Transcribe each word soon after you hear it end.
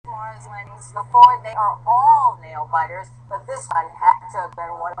flights before. They are all nail biters, but this one had to have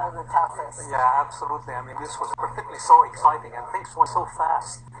been one of the toughest. Yeah, absolutely. I mean, this was particularly so exciting, and things went so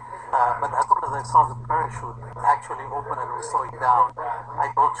fast. But as soon as I saw the parachute actually open and we saw it down,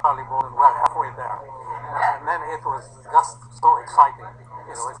 I told Charlie Bolden, we're halfway there. And then it was just so exciting.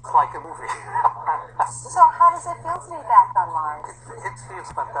 You know, it's like a movie. So how does it feel to be back on Mars? It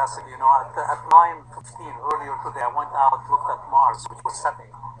feels fantastic. You know, at 9:15 earlier today, I went out, looked at Mars, which was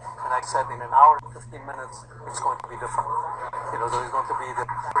setting. And I said, in an hour and 15 minutes, it's going to be different. You know, there is going to be the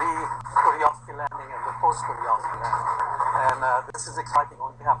pre-curiosity landing and the post-curiosity landing. And this is exciting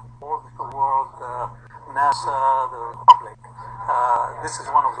on behalf of all the world, NASA, the public. This is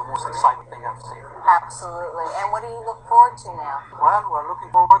one of the most exciting things I've seen. Absolutely. And what do you look forward to now? Well, we're looking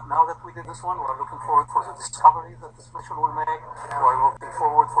forward, now that we did this one, we're looking forward for the discoveries that this mission will make. We're looking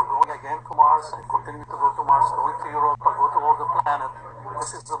forward for going again to Mars and continue to go to Mars, going to Europe, go to all the planet.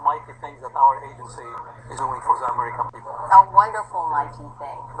 This is the mighty thing that our agency is doing for the American people. A wonderful, mighty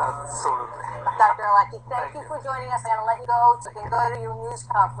thing. Absolutely. Dr. Elachi, thank you for joining us. I'm going to let you go so you can go to your news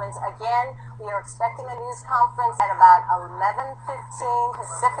conference. Again, we are expecting a news conference at about 11:15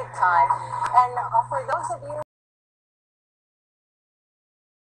 Pacific time. And for those of you